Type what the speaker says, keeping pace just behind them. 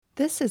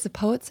This is a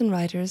Poets and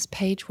Writers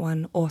Page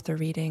 1 author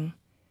reading.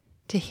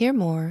 To hear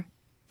more,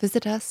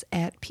 visit us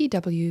at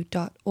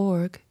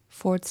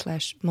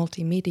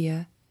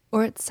pw.org/multimedia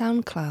or at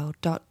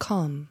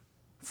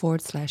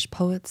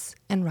soundcloud.com/poets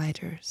and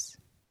writers.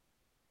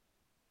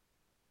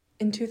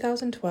 In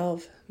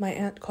 2012, my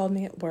aunt called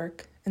me at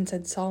work and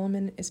said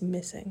Solomon is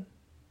missing.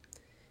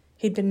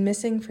 He'd been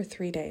missing for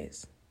 3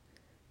 days.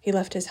 He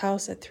left his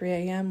house at 3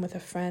 a.m. with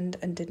a friend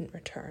and didn't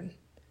return.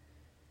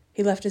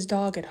 He left his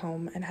dog at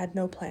home and had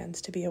no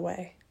plans to be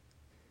away.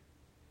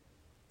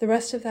 The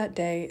rest of that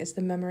day is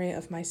the memory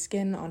of my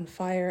skin on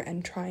fire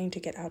and trying to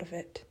get out of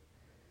it.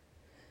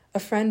 A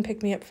friend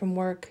picked me up from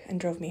work and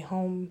drove me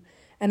home,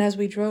 and as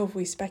we drove,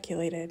 we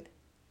speculated.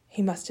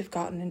 He must have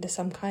gotten into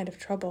some kind of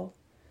trouble.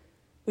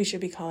 We should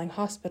be calling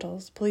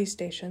hospitals, police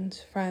stations,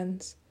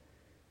 friends.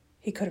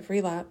 He could have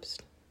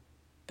relapsed.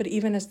 But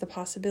even as the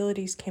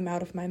possibilities came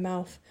out of my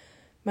mouth,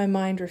 my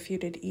mind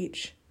refuted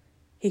each.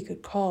 He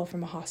could call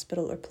from a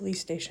hospital or police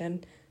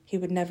station. He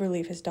would never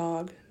leave his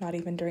dog, not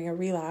even during a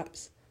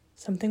relapse.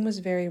 Something was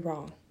very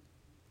wrong.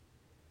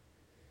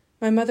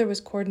 My mother was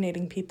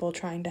coordinating people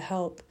trying to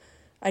help.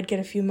 I'd get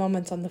a few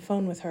moments on the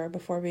phone with her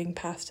before being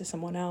passed to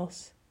someone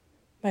else.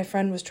 My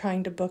friend was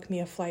trying to book me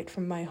a flight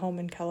from my home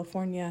in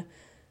California.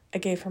 I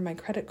gave her my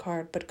credit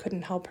card, but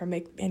couldn't help her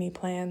make any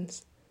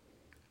plans.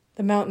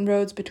 The mountain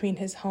roads between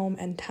his home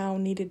and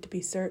town needed to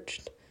be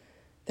searched.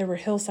 There were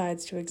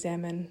hillsides to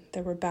examine.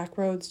 There were back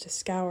roads to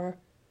scour.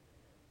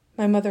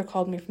 My mother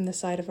called me from the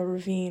side of a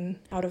ravine,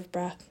 out of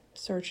breath,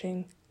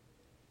 searching.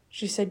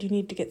 She said, "You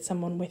need to get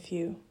someone with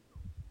you."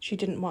 She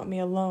didn't want me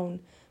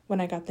alone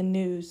when I got the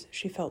news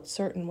she felt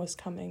certain was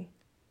coming.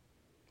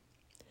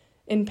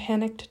 In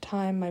panicked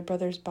time, my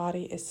brother's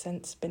body is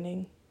sent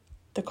spinning.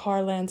 The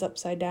car lands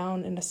upside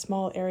down in a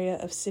small area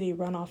of city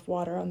runoff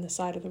water on the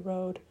side of the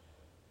road.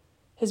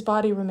 His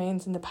body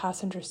remains in the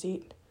passenger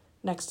seat,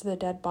 next to the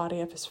dead body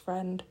of his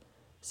friend,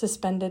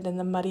 suspended in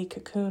the muddy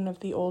cocoon of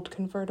the old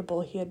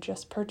convertible he had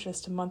just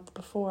purchased a month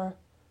before.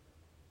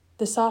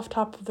 The soft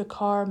top of the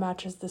car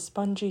matches the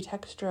spongy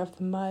texture of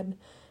the mud,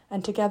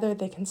 and together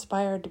they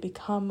conspired to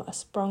become a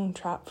sprung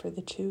trap for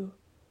the two.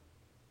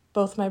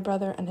 Both my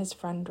brother and his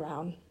friend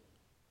drown.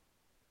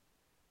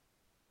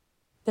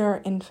 There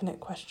are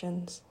infinite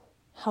questions.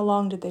 How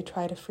long did they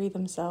try to free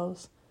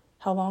themselves?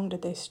 How long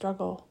did they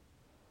struggle?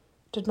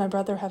 Did my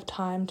brother have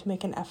time to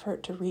make an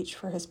effort to reach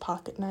for his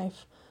pocket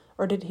knife,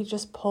 or did he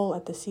just pull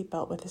at the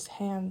seatbelt with his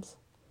hands?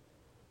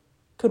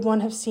 Could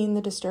one have seen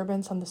the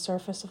disturbance on the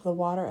surface of the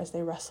water as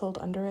they wrestled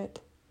under it?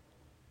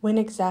 When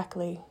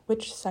exactly,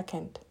 which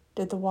second,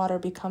 did the water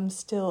become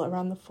still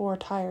around the 4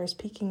 tires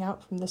peeking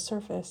out from the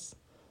surface?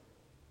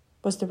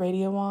 Was the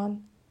radio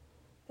on?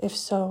 If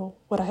so,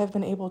 would I have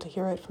been able to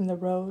hear it from the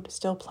road,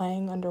 still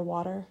playing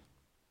underwater?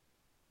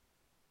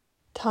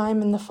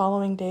 Time in the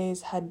following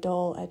days had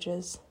dull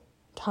edges.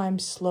 Time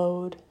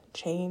slowed,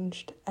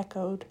 changed,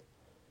 echoed.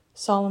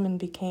 Solomon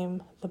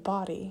became the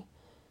body,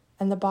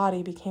 and the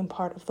body became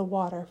part of the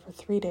water for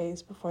 3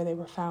 days before they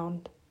were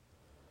found.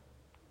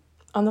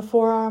 On the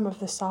forearm of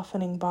the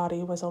softening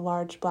body was a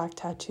large black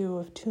tattoo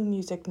of 2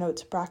 music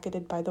notes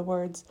bracketed by the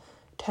words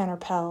Tanner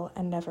Pell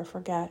and Never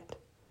Forget.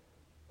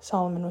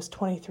 Solomon was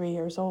 23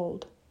 years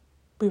old.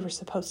 We were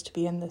supposed to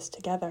be in this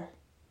together.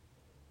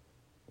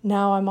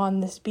 Now I'm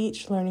on this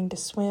beach learning to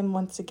swim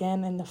once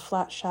again in the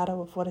flat shadow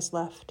of what is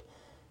left,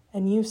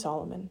 and you,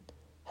 Solomon,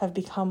 have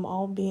become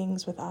all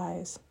beings with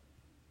eyes.